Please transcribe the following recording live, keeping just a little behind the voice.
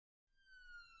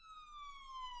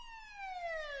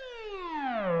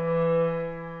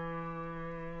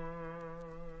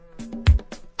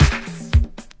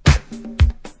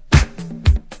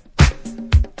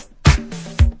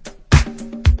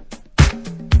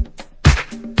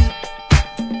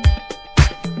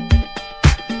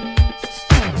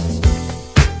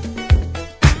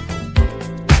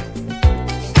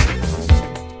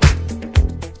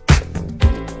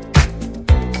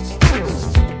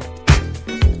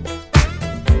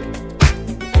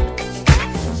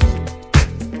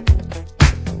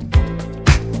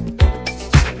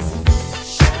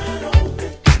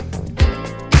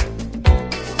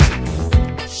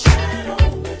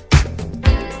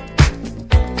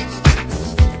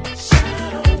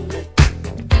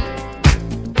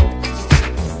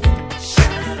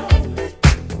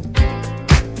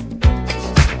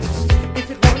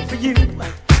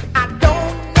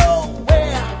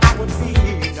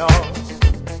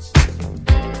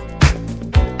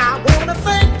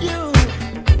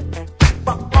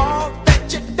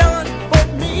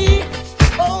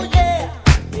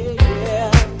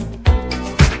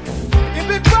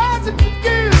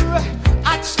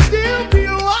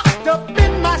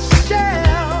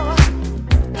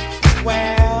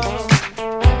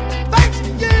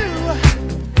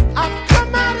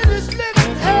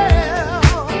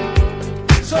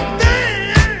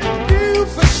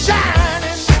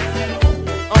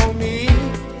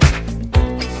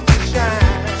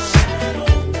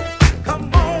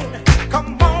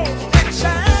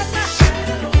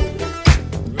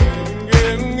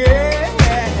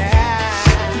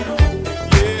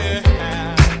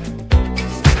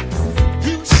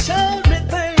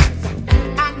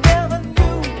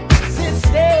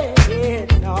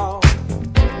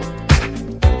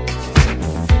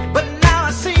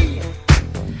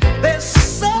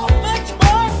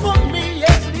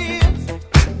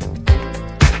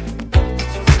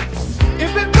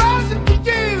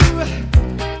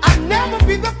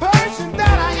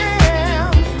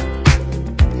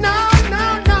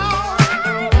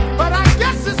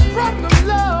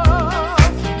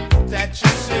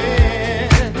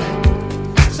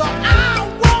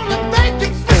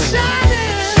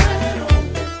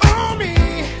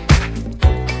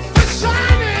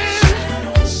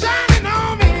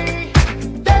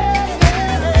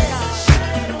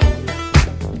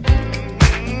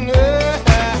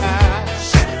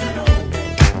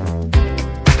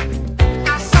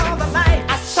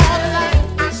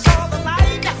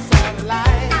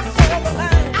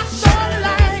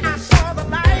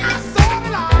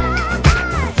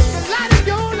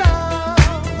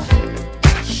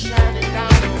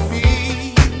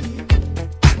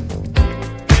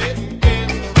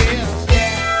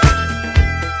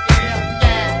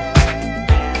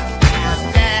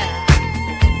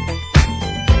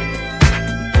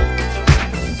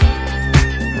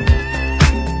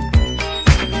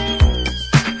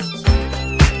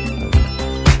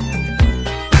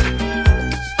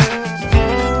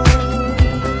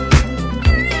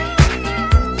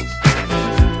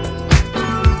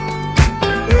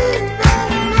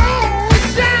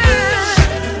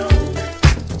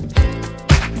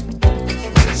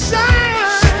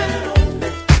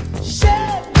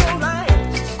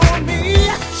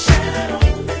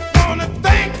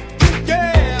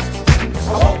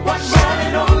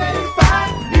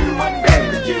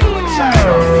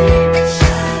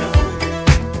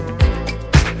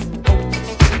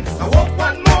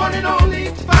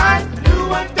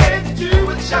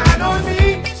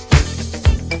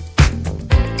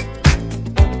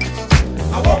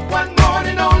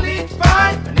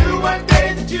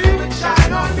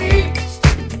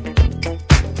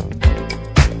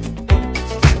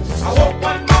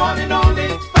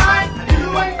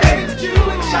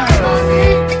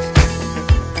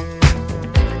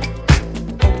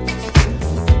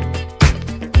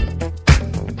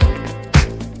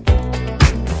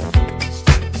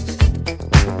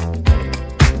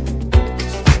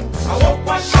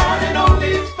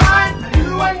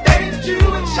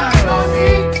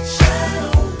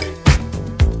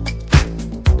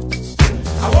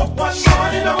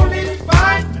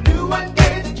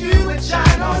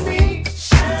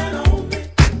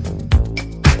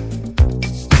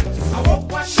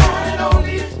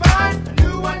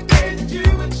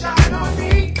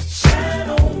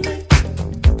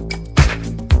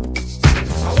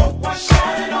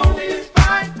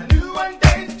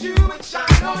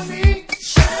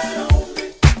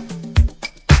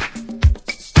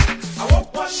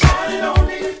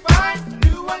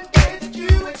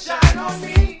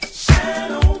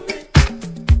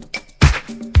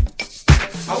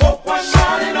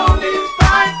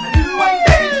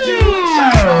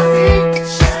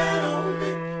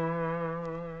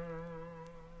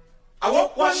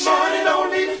one morning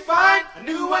only to find I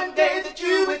knew one day that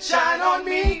you would shine on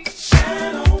me.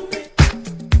 Shine on me.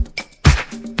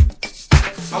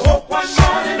 I woke one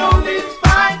morning only to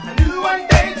find I knew one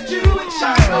day that you would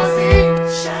shine on me.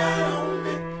 Shine on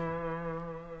me.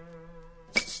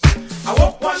 I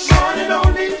woke one morning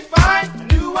only to find I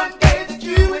knew one day that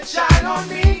you would shine on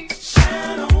me.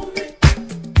 Shine on me.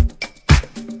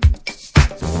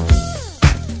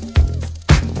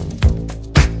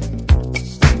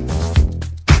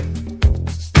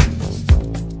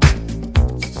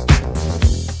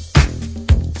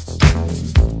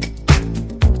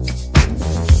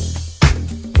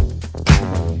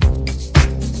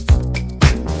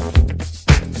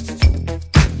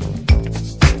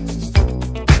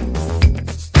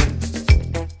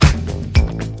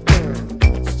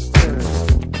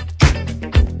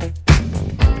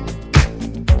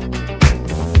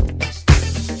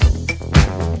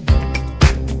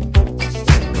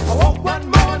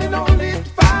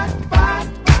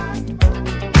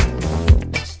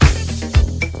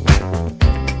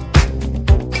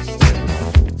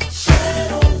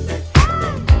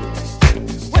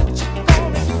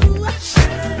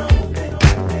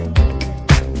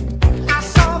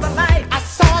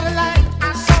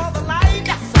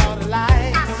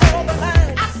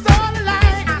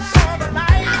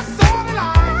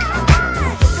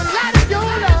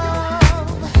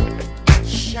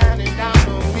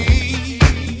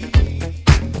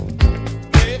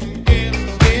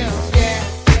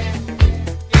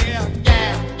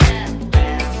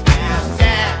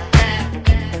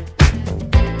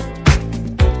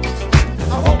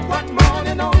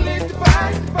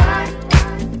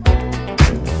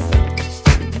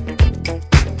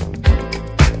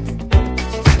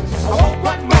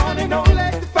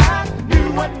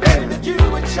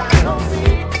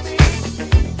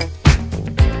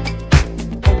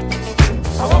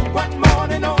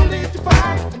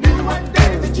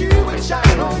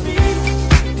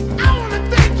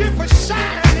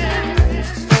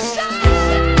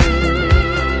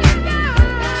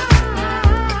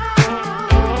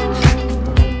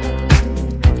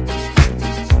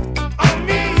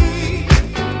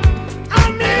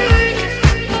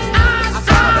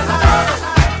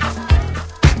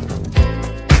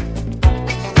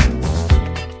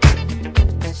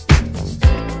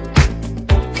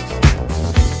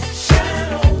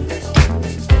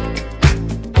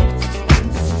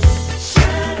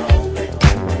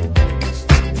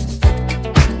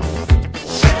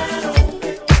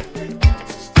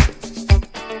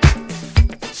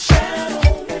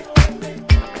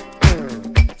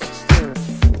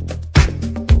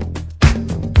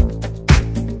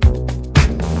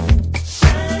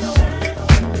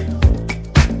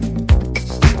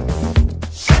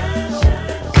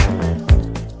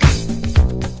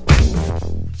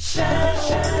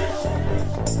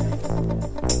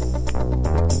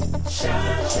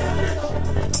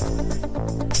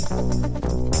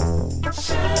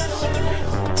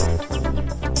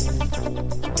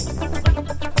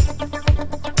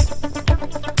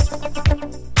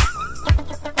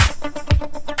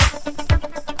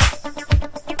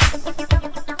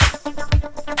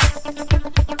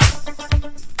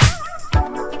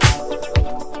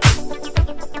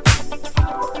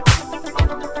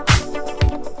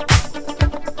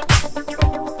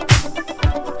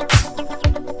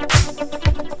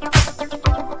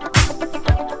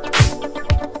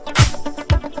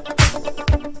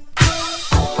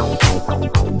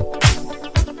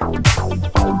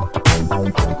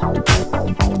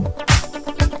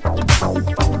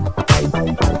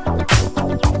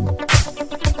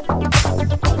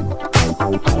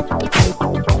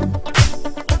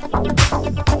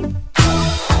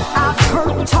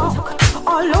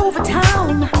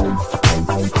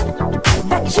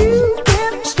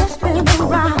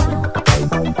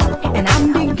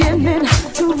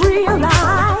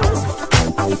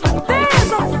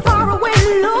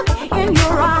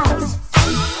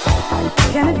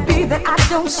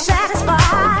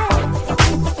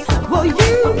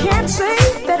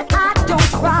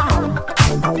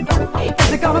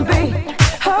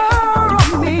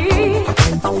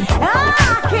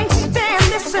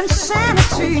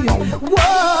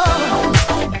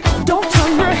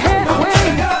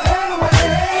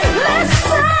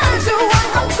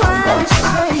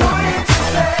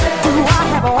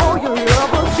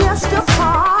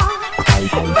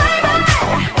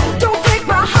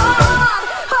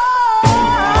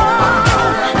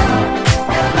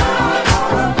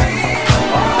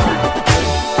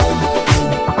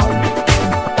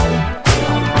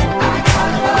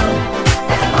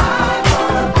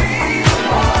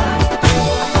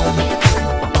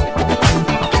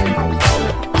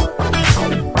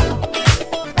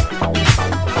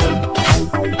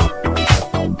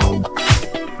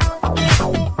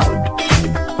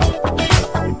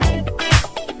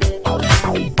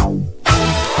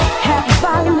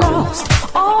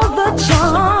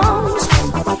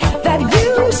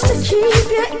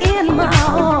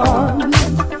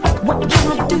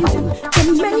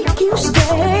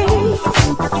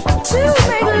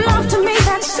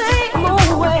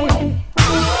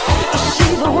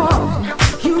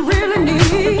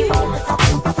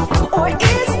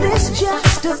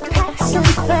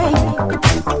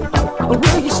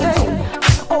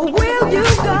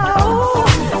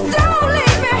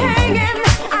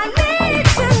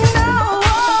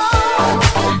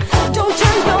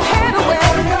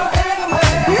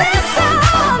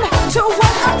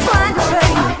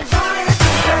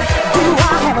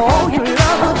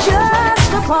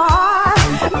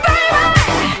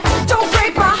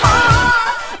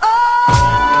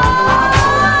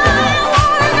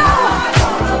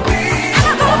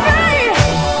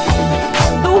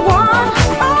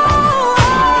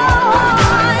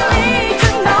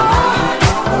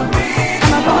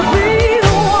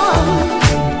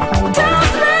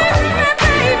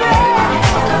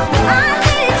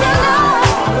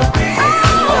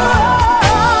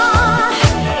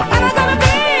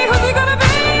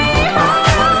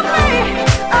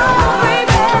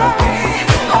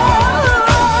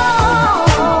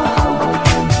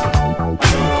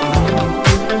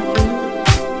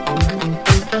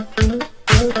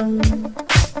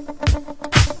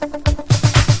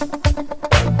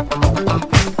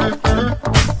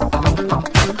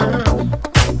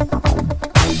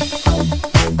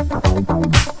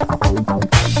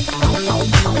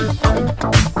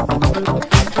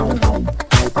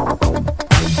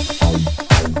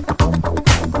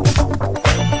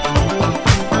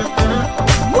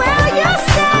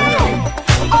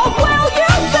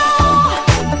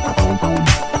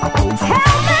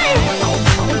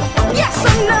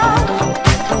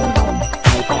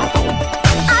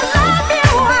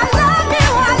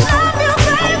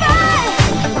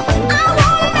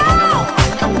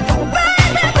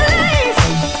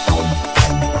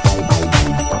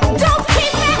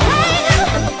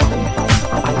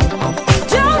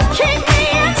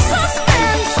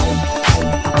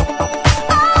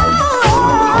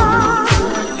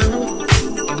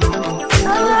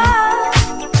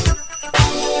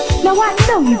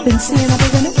 You've been seeing other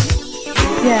women?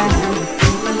 Yeah.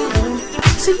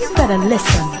 So you better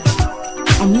listen,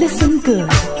 and listen good.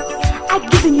 I've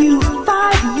given you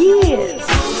 5 years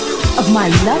of my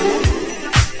loving,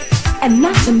 and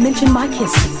not to mention my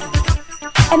kissing.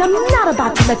 And I'm not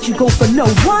about to let you go for no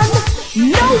one,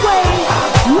 no way,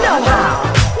 no how.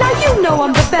 Now you know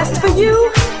I'm the best for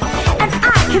you, and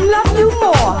I can love you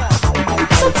more.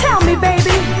 So tell me,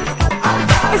 baby,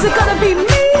 is it gonna be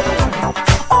me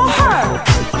or her?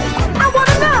 I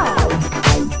wanna know.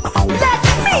 Let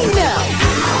me know.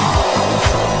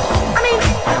 I mean,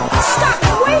 stop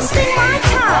wasting my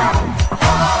time.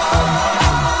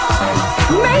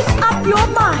 Make up your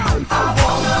mind.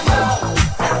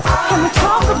 Can we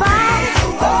talk about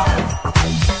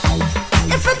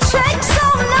if it takes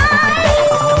all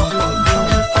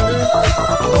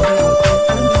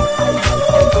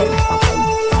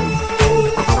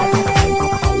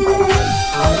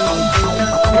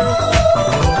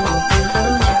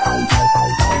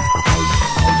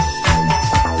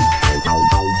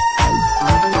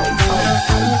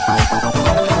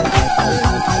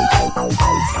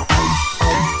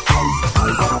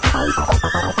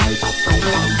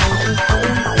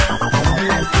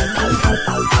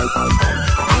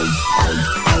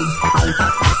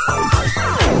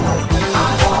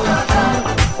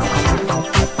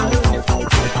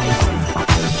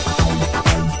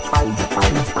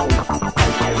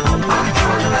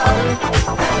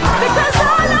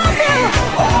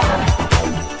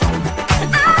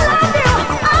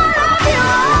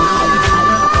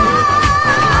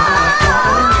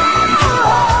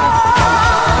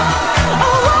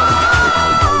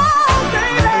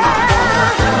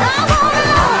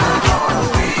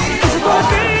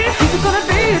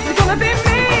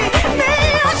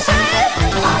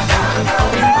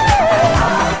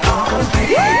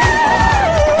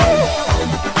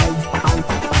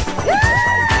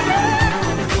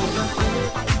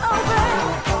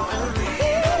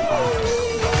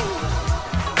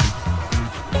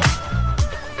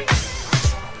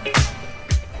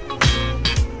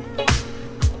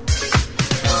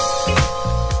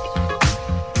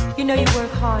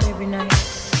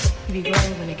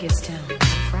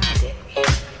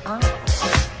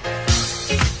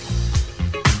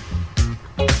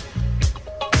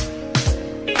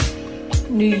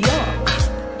New York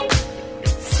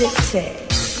City.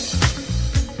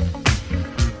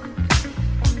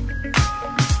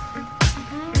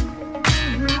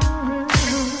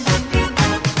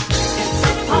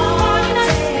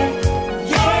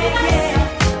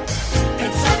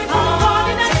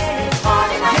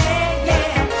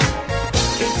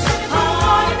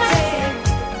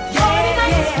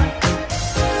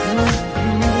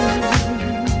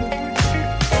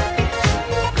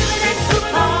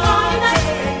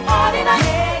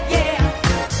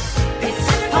 It's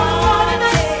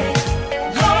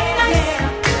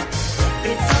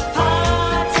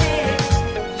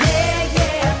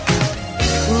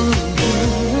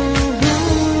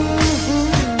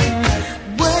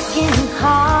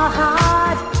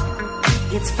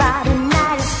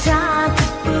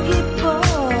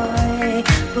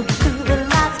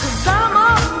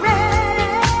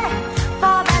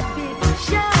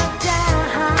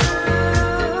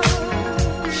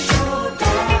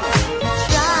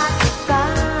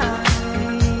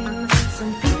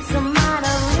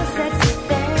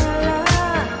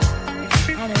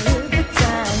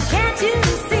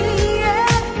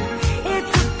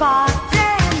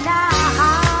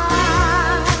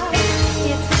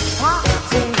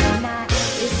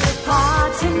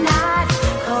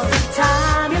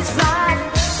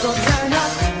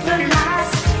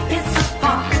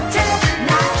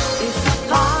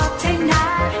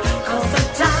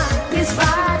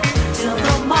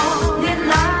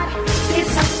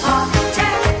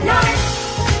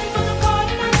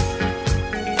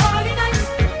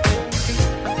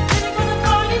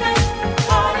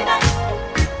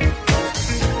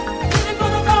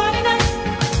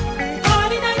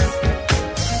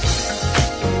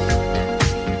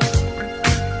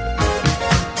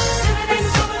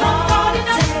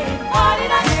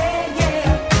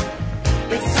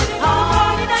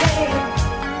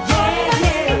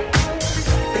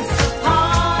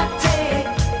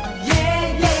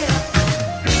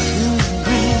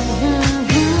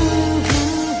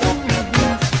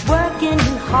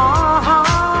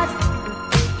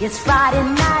It's Friday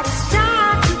night, it's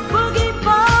time to boogie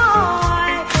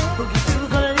boy. Boogie through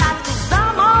the lights, 'cause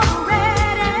I'm all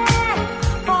ready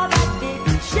for that big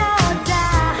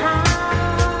showdown.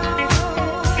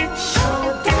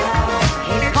 Showdown.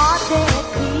 Hey, party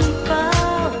people,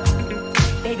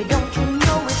 baby, don't you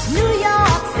know it's New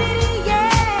York City,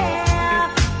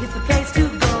 yeah. It's the place to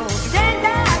go. Stand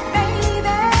back,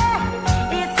 baby.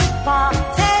 It's a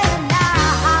party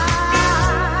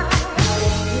night.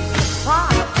 It's a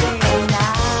party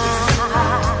night.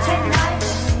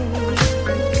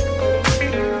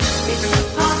 It's a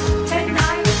party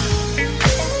night.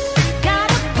 Got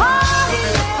a party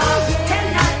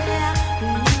tonight.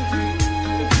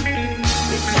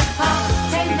 It's a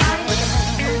party night.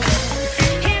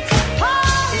 It's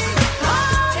a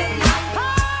party night.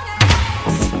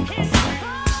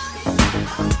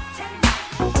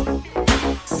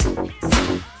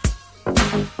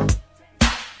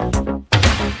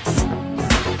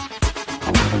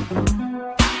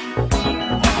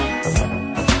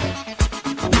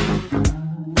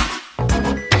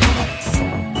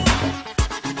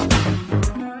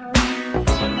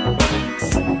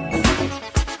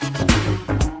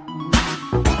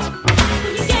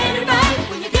 When you get it right,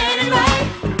 when you get it right,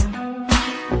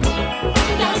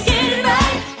 you gotta get it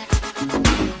right.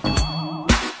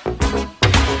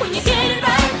 When you get it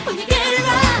right, when you get it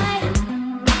right,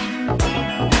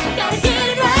 you gotta get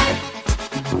it right.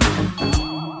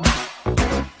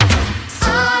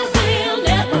 I will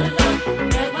never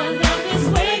love this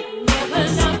way, never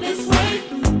love this way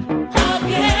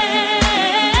again.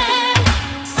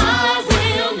 I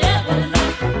will never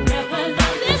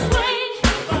love this way,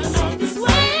 never love this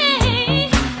way.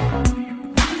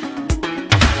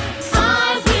 I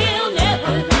will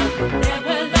never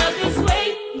love this way,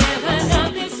 never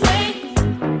love this way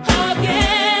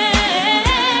again.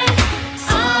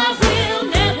 I will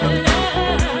never love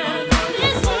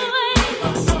this way.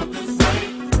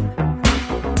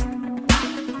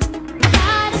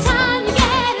 By the time you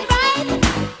get it right,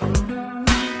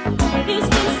 it's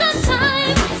been some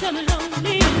time, some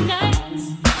lonely nights,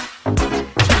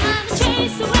 trying to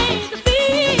chase away the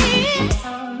fears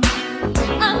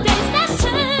of days that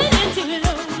turn into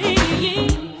lonely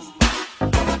years.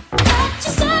 But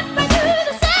you step right through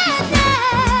the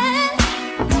sadness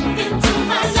into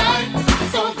my life,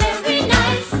 so very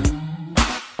nice.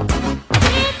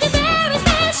 With your very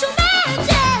special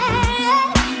magic,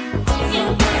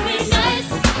 you're very nice.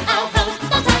 I'll hold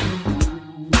the tight.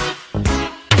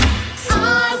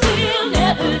 I will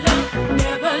never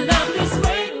love this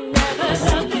way, never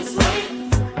love this way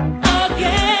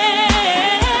again.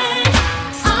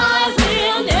 I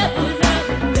will never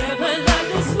love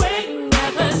this way,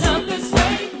 never love this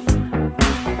way.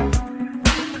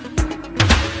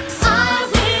 I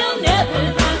will never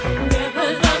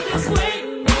love this way,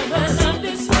 never love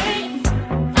this way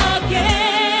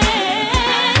again.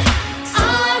 I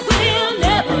will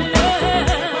never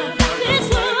love this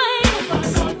way.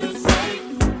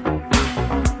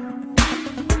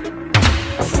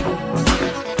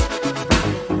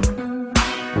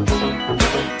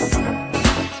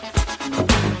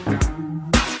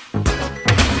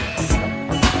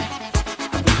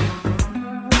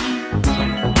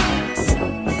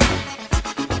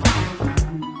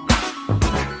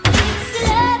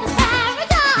 Love is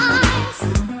paradise.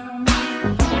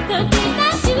 The day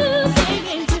that you came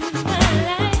into my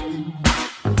life,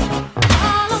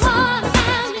 all I want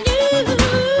found in you,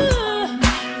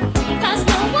 'cause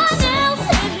no one else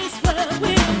in this world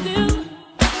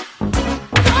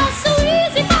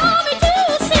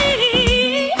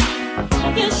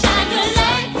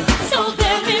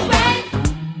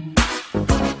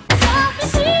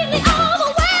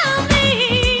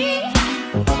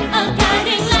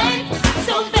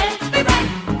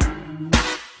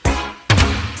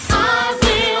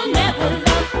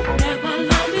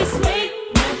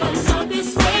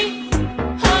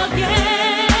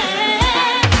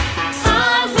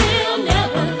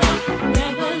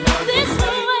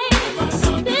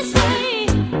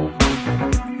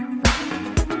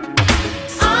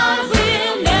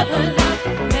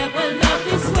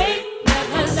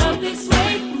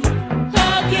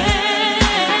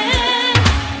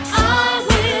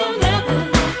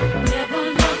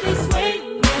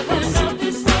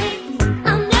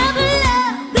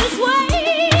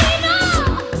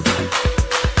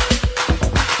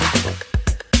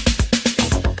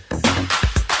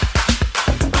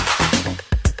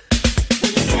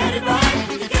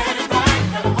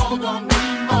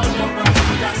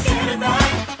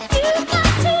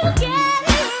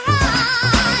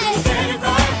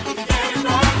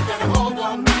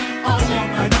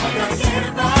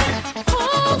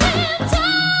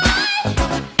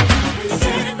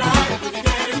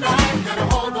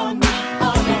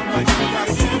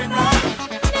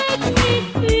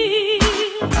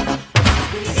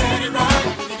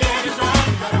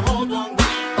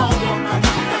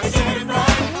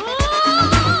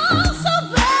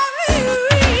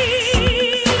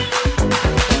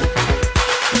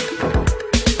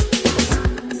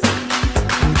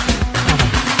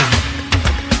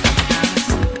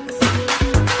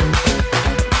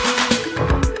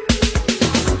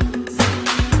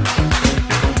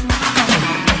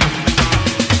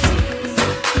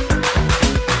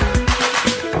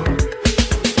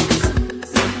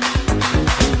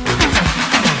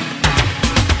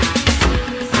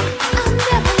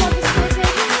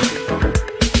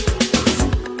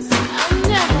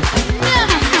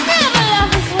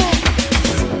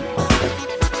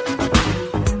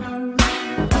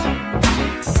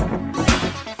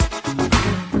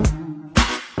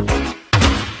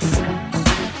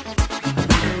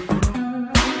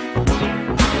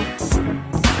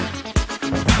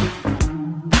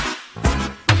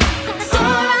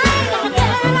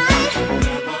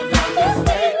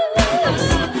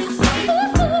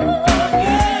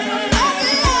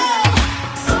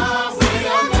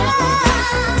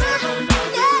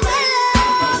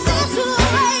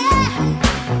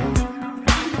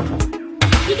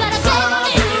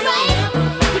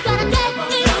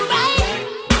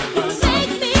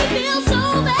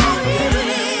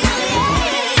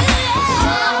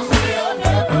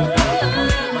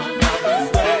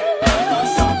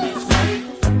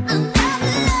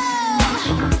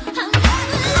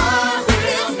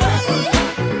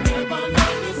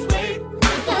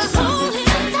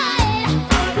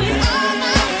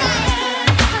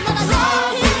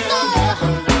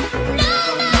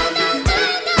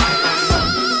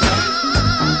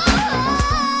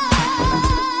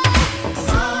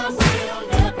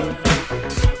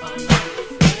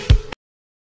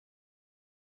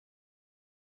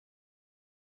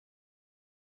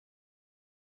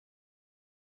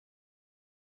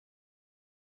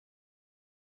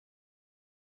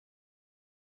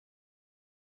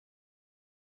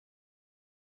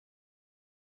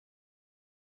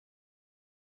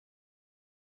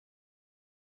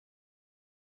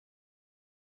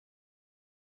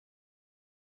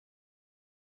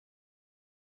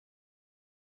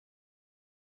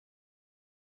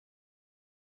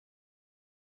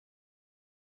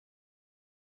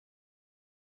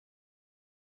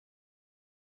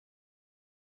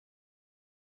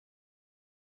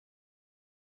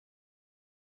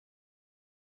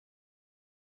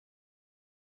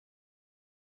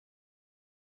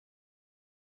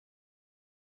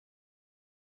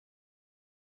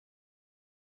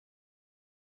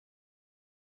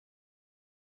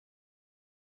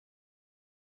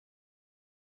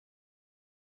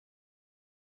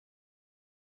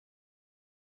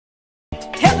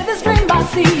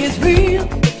see is real.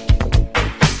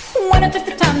 When I took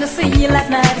the time to see you last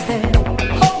night, I said,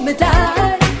 hold me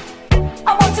tight.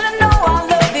 I want you to know our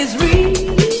love is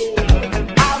real.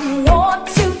 I want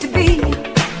you to be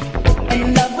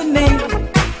in love with me.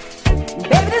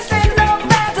 Baby, this ain't no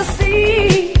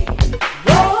fantasy.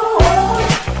 Whoa,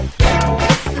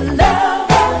 it's a love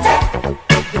attack.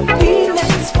 The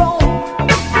feeling's strong,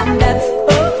 and that's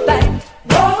a fact.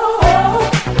 Whoa,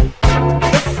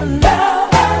 it's a love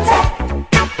attack.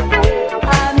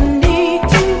 I need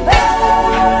to back.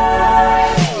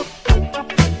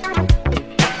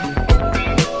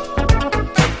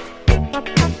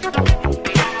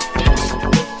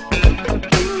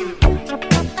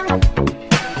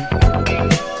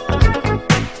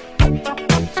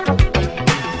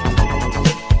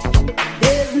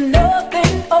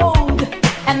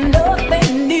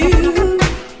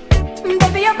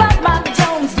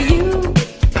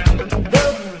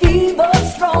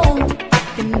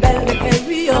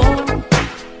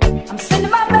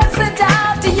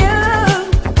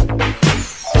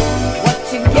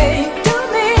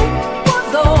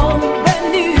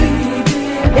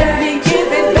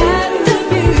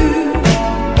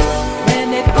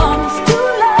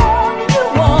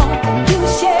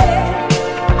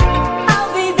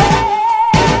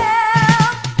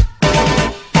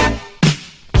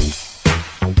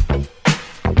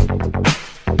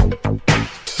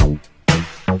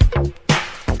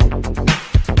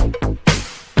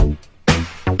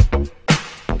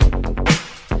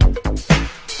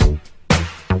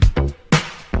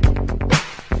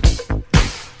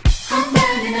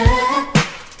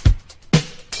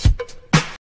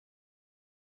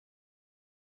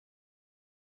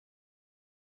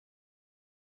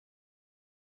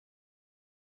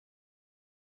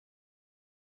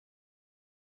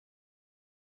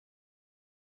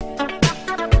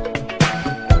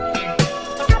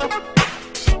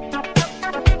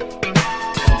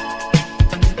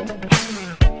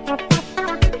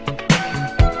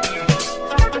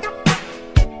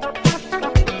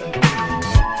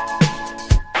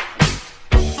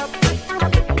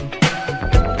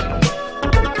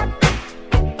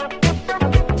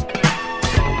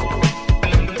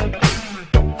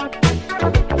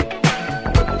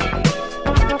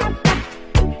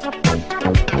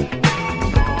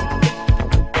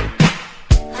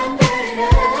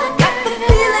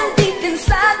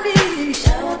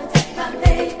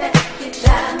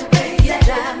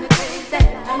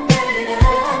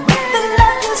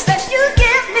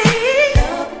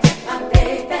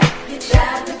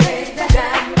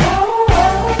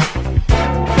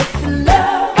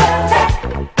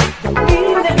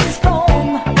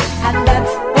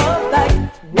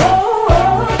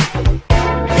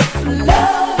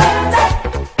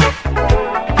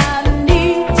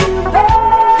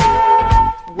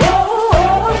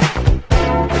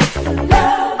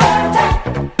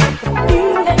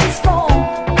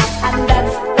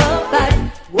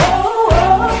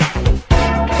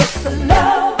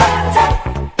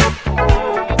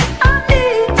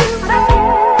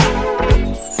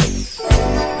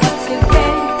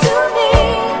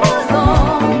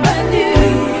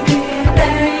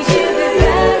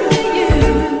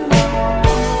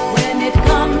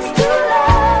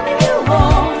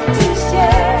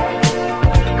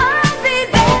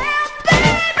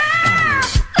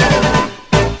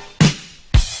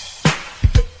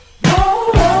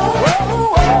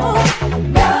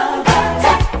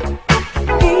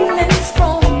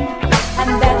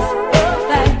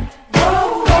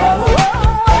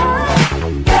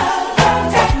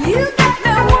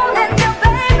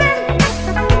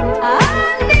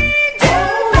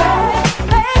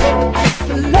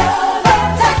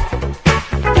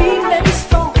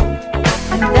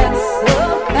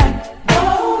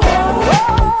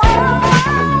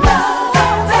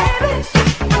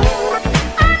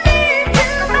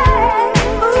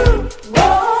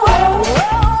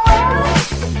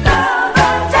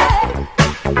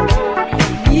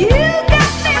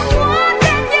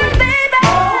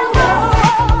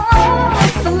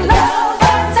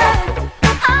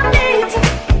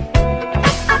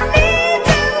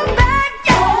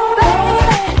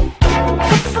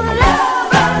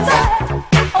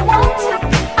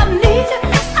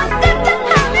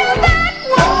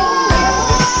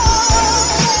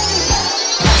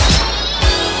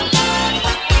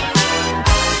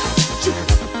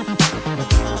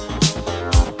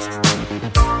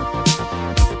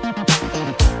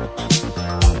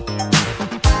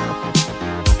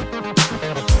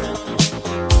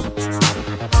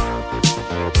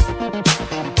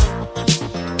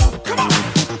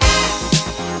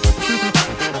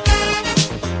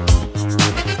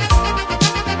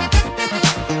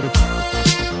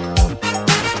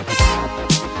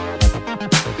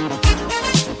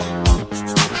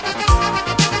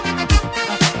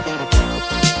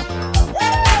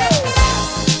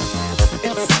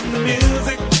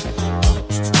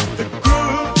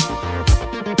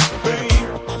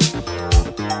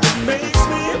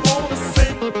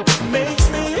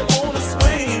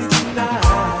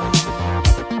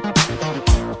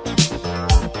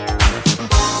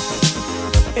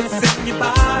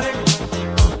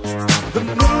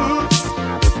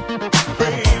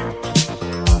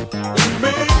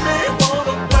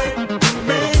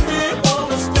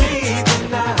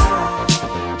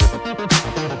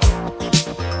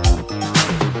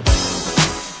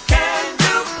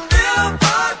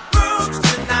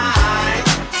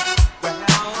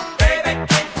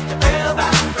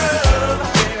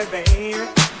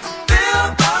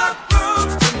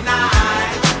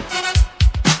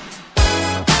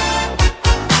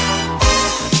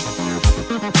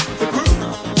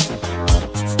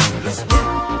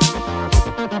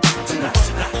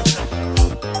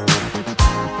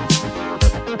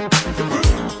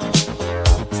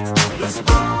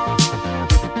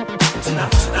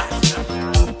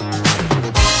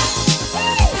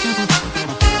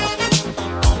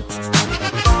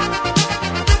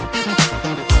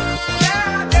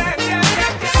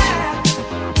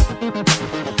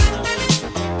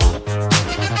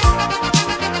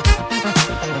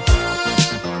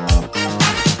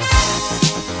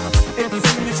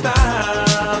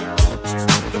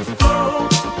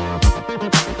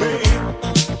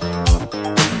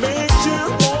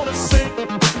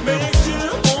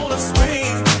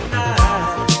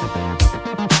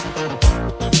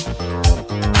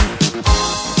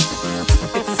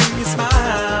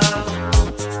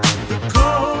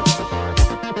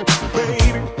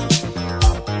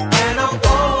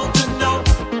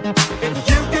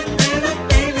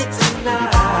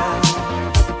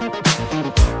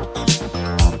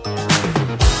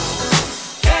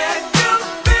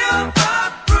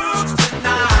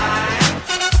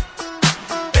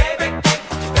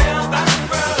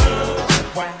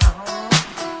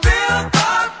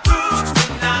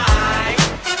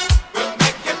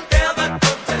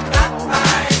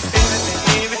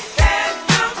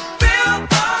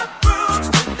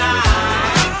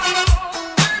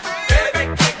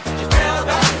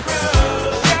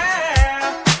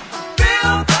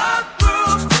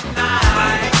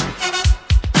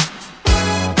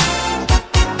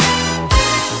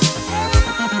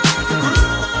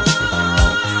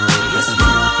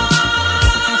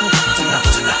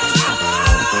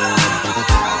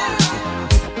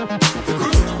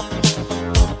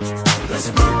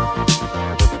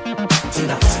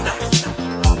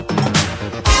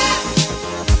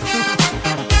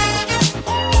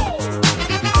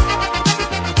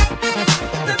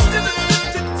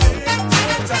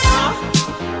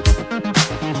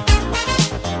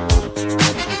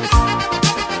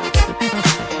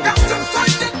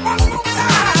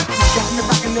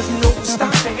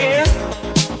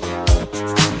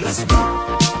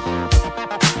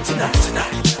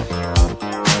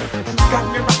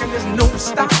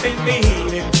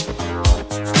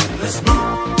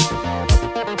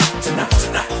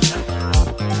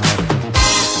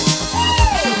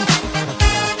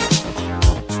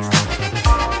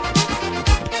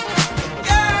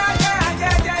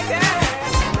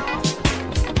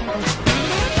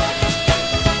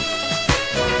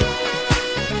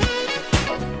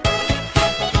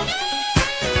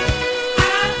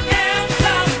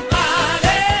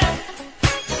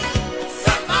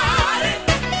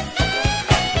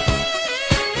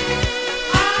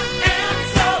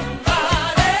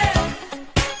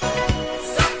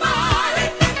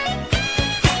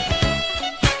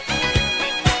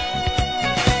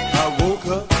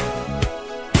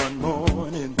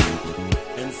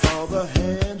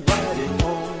 handwriting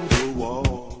on the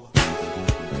wall.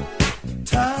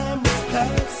 Time was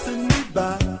passing me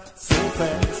by so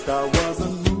fast I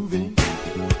wasn't moving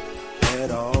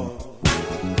at all.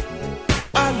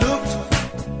 I looked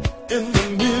in the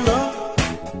mirror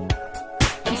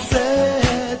and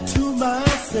said to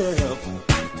myself,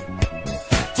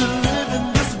 to live in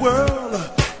this world,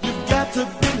 you've got to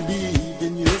believe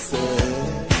in yourself.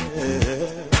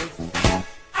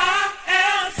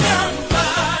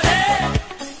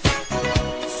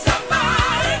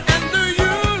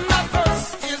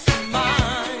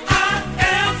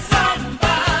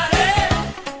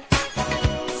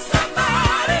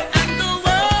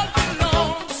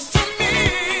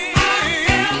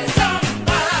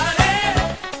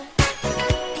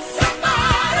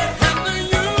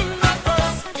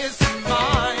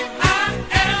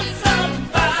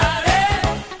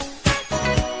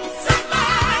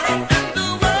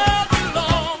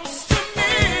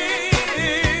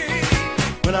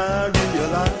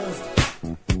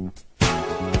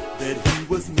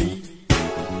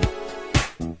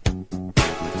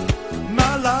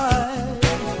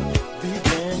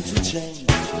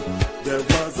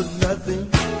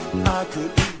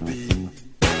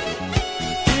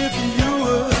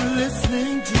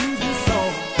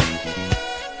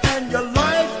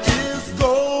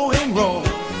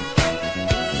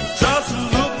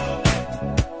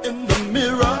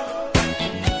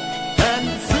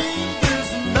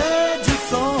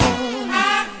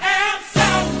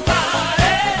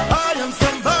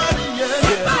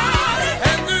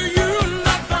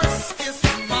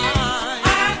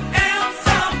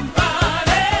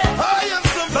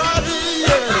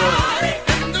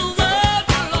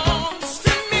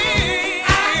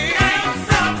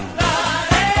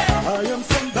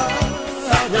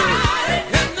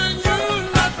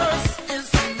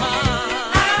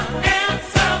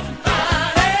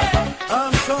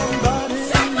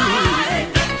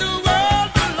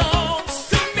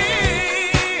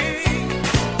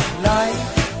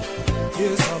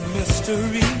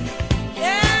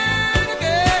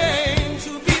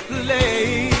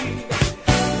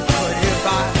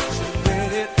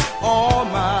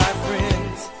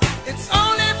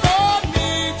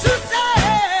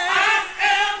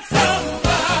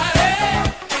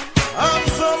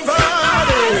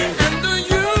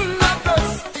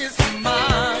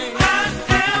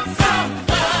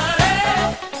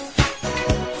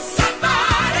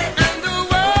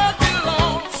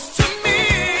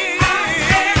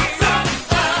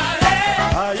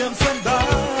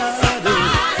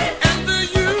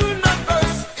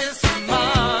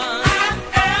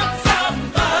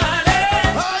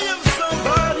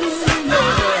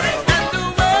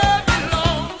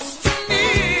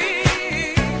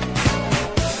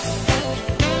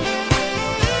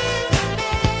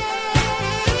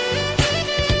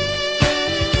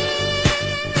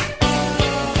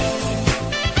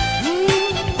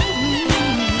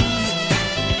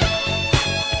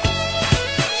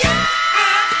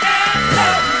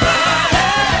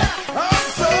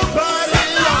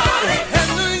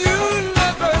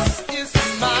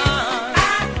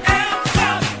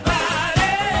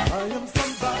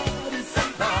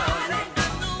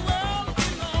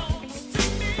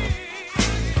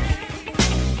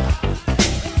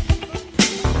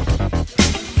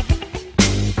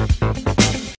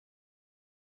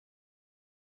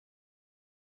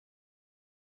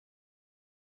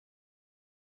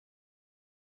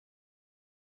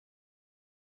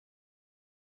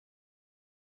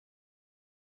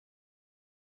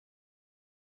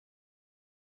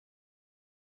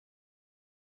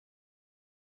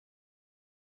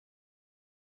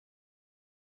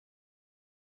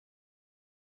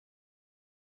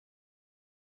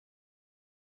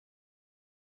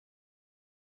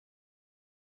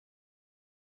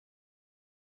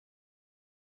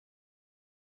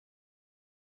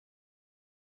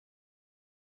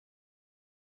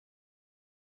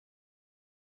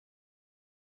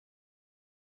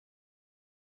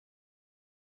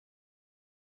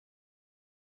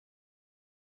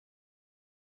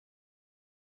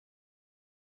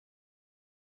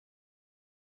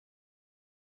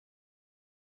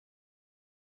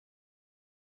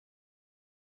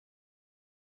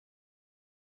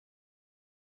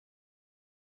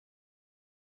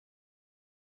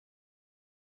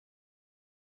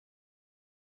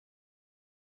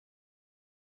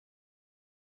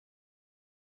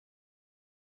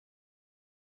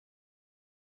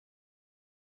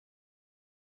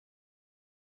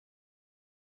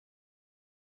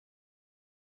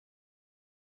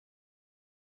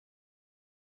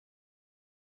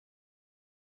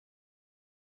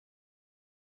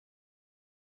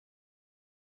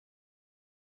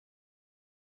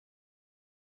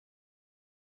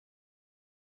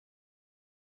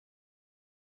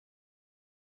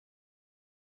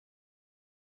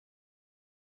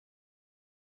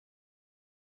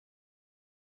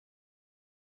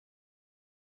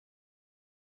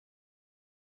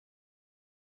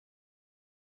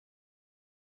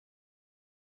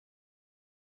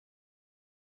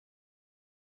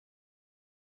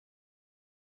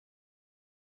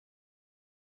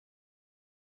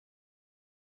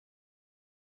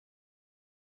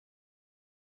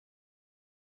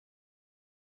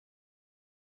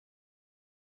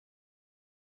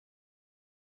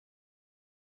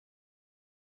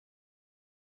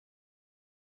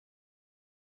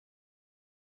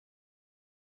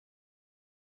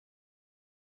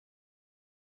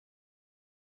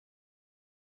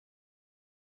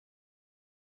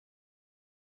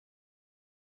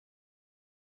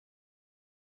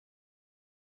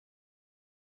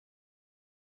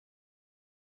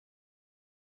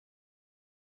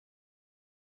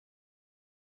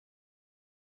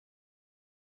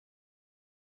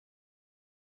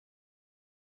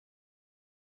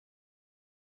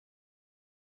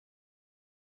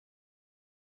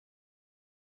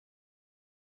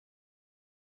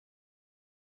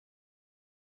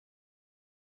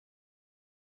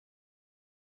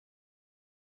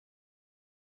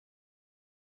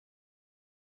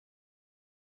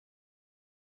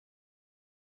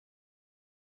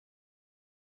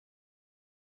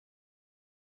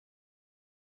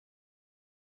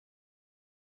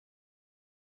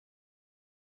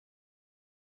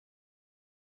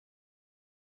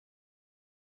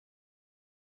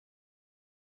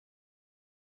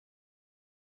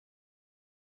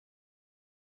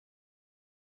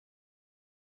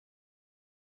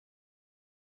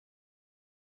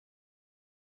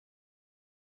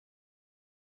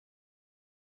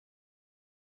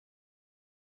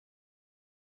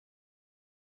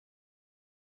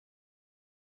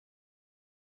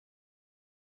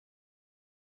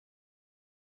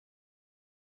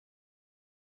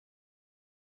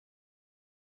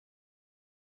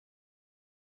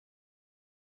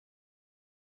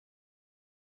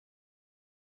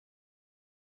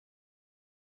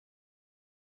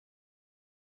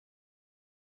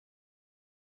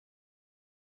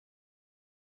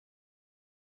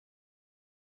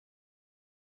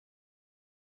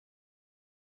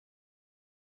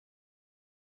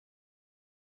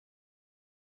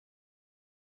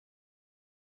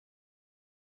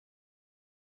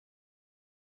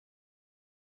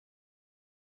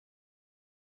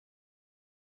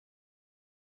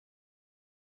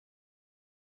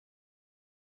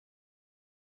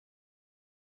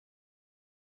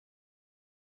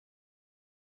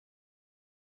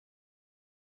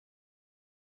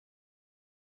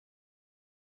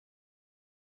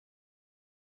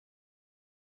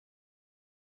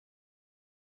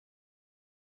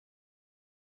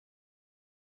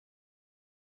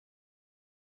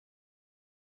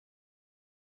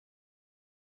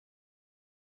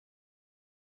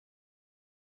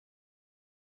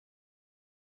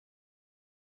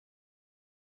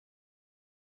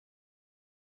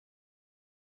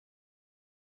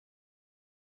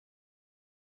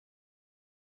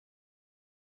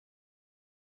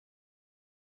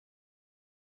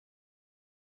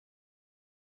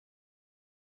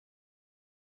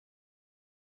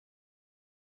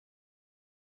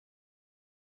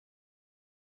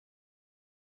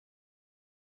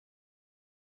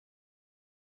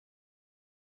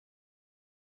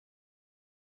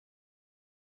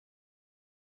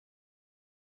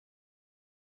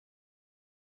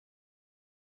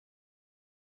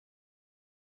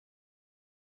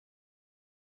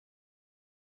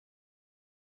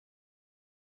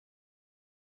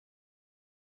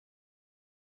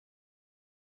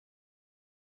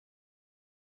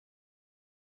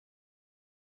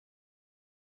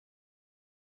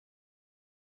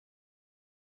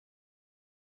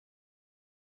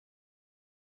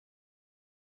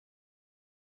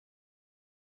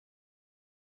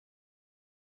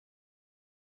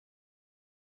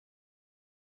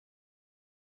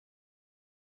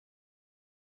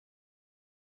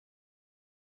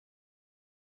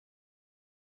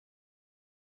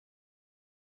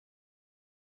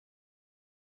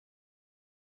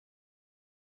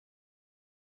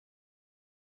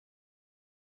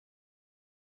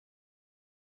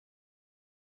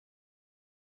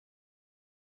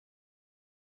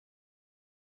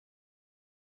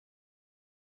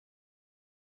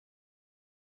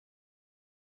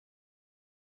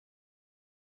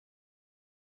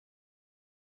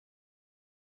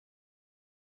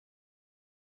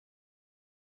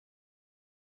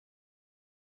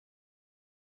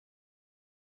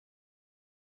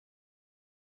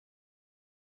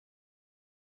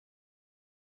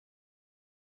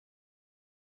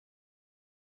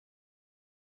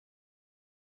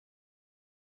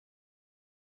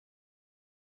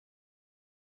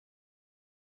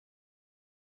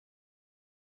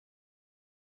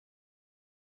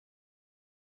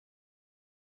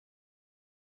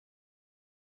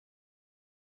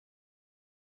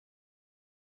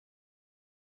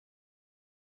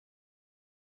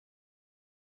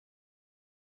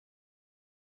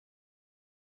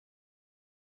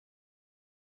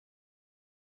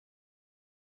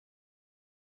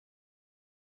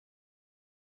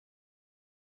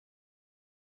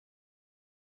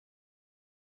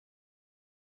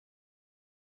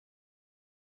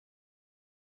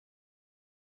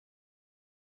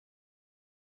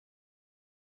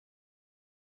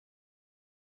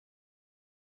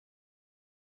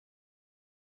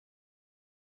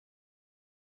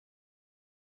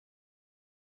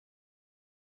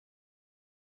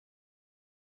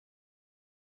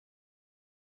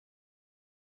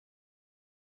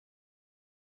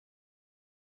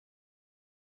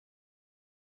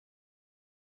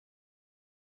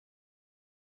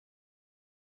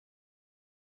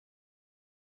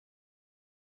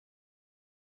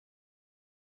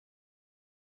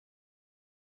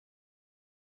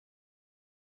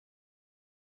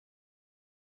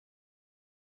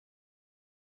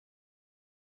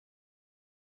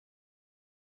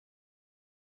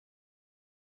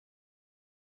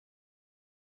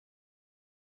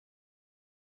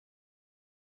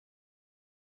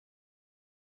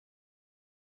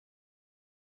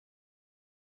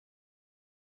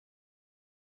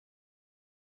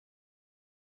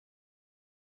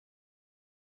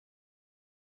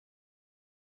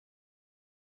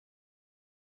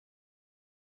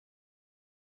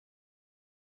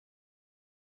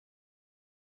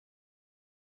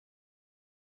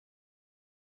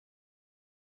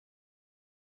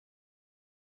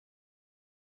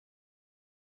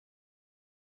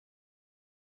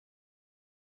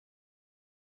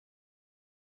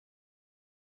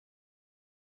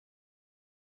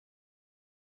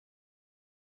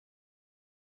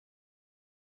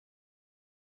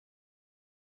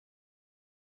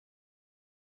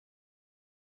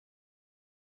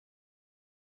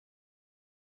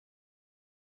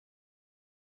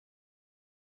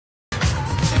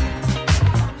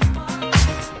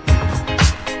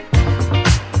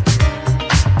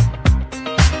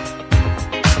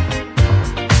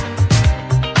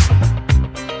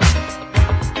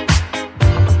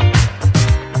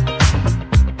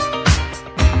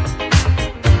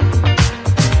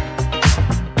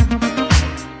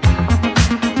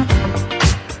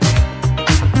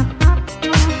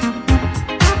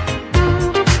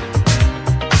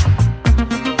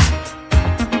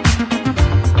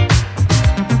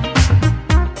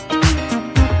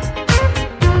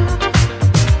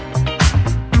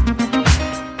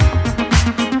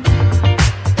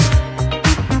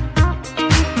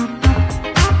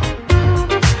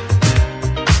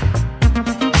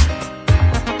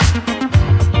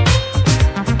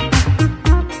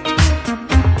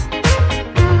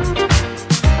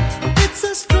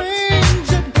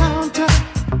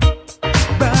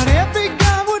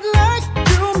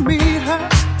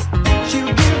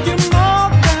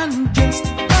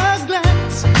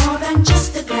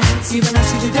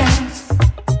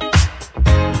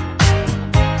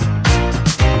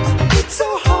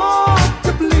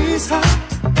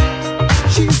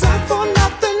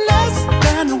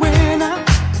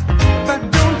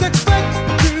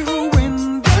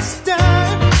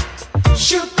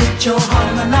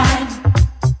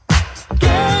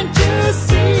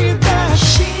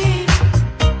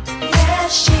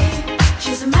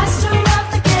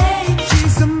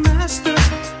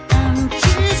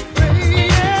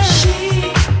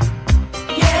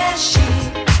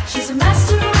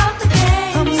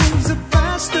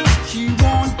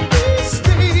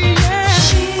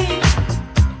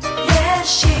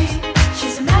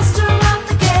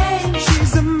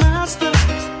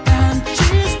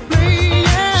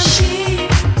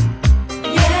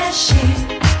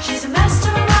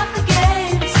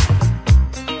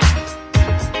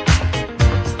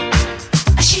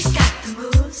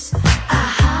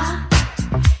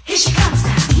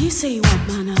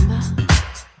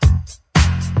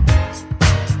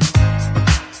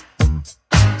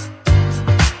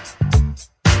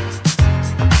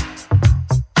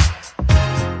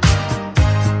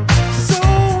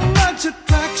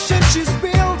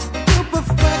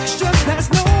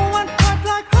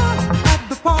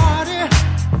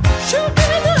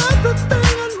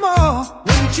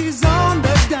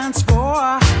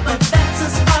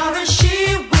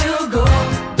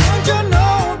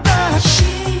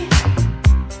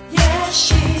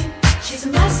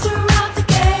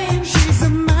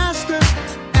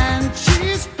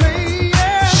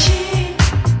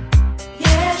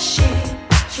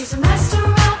 She's a master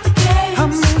of the game. Her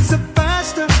moves are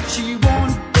faster, she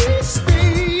won't be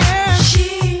staying.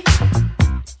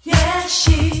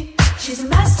 She's a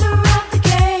master of the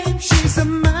game. She's a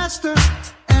master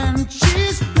and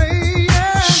she's playing.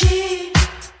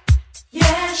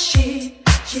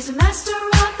 She's a master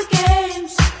of the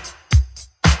games.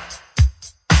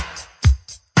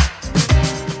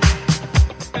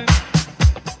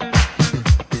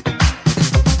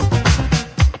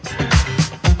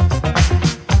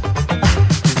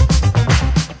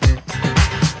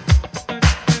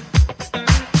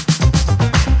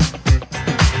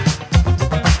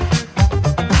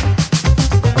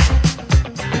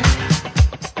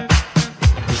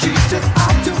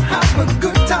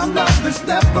 Is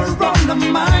never on the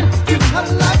mind. To her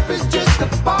life is just a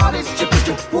party. She put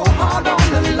your poor heart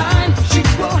on the line. She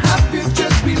will have you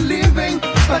just be living,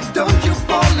 but don't you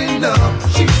fall in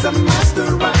love. She's a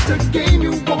master at the game.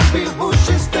 You won't be who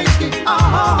she's thinking.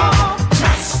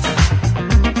 Master.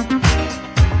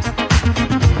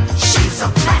 She's a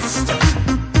master.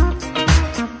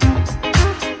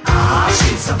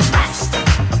 She's a master.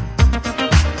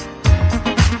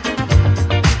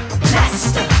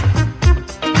 Master.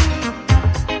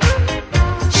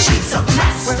 She's a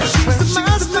master. She's a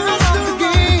master of the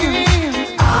game.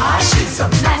 She's a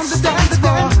master. On the dance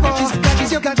floor,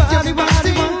 she's got your body right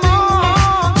on.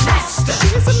 Master.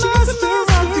 She's a master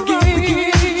of the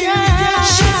game.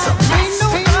 She's a master.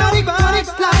 Ain't nobody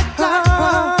like her.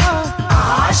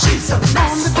 She's a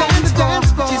master. On the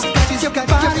dance floor, she's got your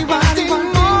body right on.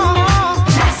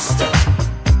 Master.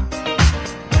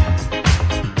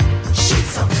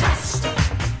 She's a master.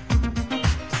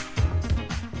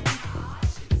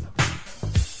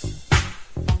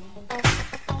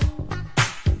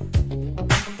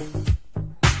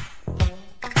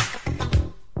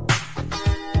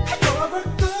 You're a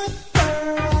good girl.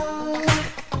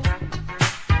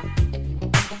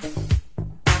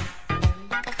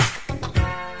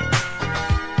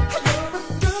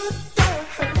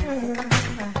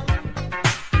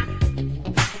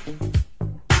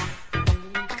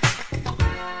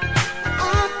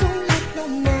 I don't like no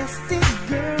nasty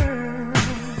girl.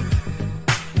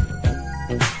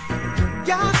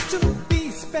 Got to be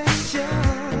special,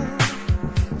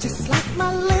 just like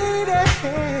my lady.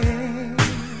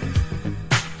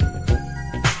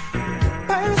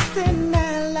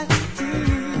 Personality,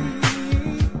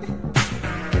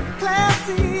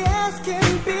 classy as can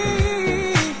be.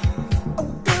 Oh,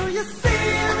 girl, you're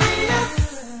serious.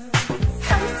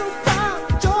 I'm so proud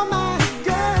you're my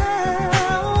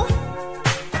girl.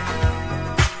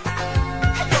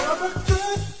 You're a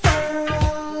good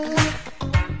girl.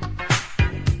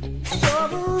 You're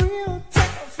a real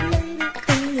tough lady,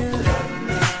 and you love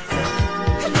me.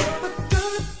 You're a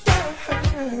good girl.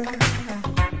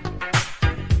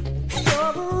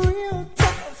 You're a real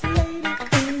tough lady,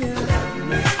 and you love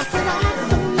me. I said I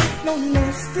don't like no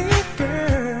nasty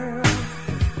girl.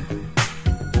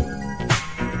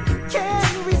 Can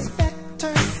respect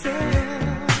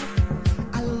herself.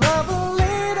 I love a lady.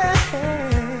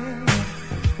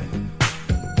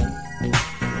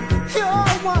 You're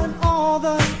one all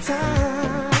the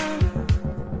time.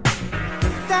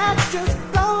 That just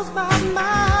blows my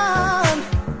mind.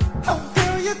 Oh,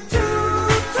 girl, you're too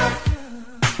tough.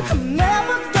 I'm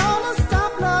never gonna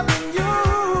stop loving you.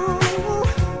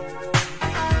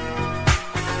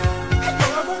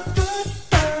 You're a good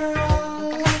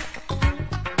girl.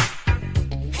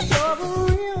 You're a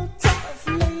real tough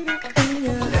lady, and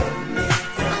you love me.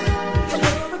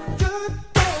 You're a good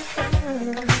girl.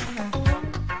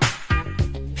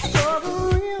 You're a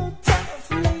real tough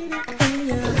lady, and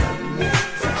you love me.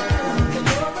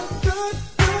 You're a good,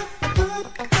 good, good,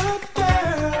 good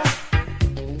girl.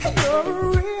 You're a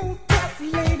real tough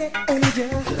lady, and you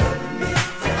love me.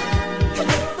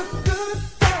 You're a good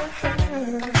girl.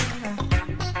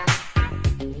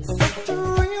 Such a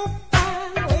real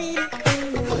fine lady, and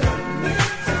you love me.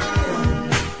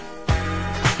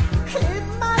 It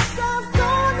might sound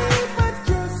corny, but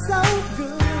you're so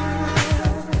good.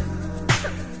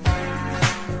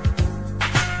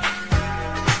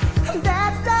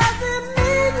 That doesn't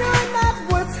mean you're not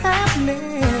what's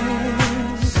happening.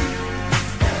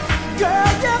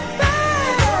 Girl, you're bad.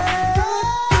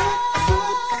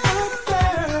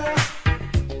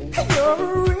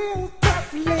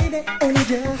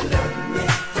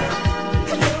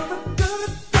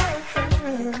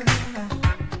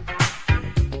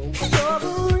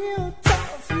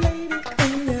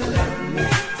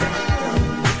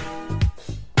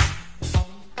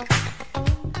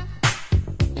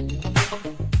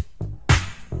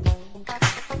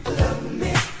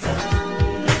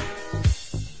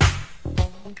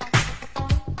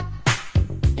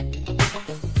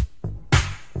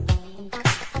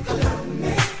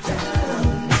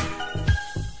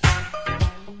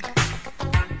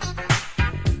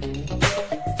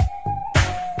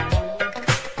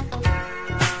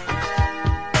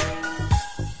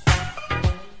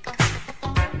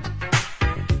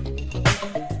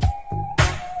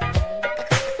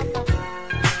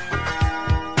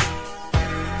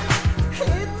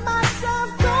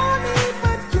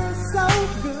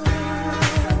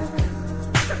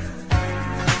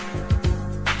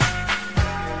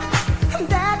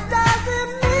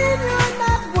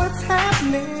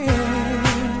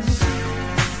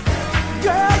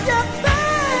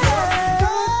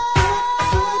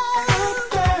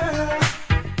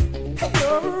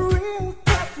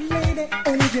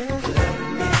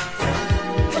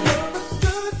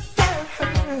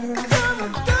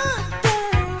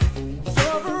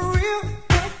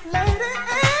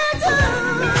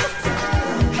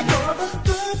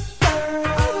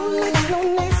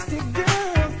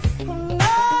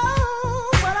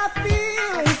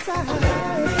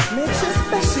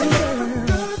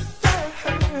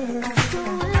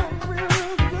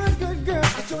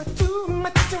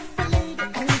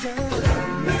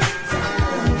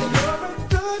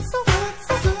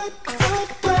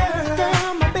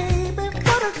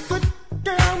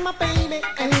 my baby.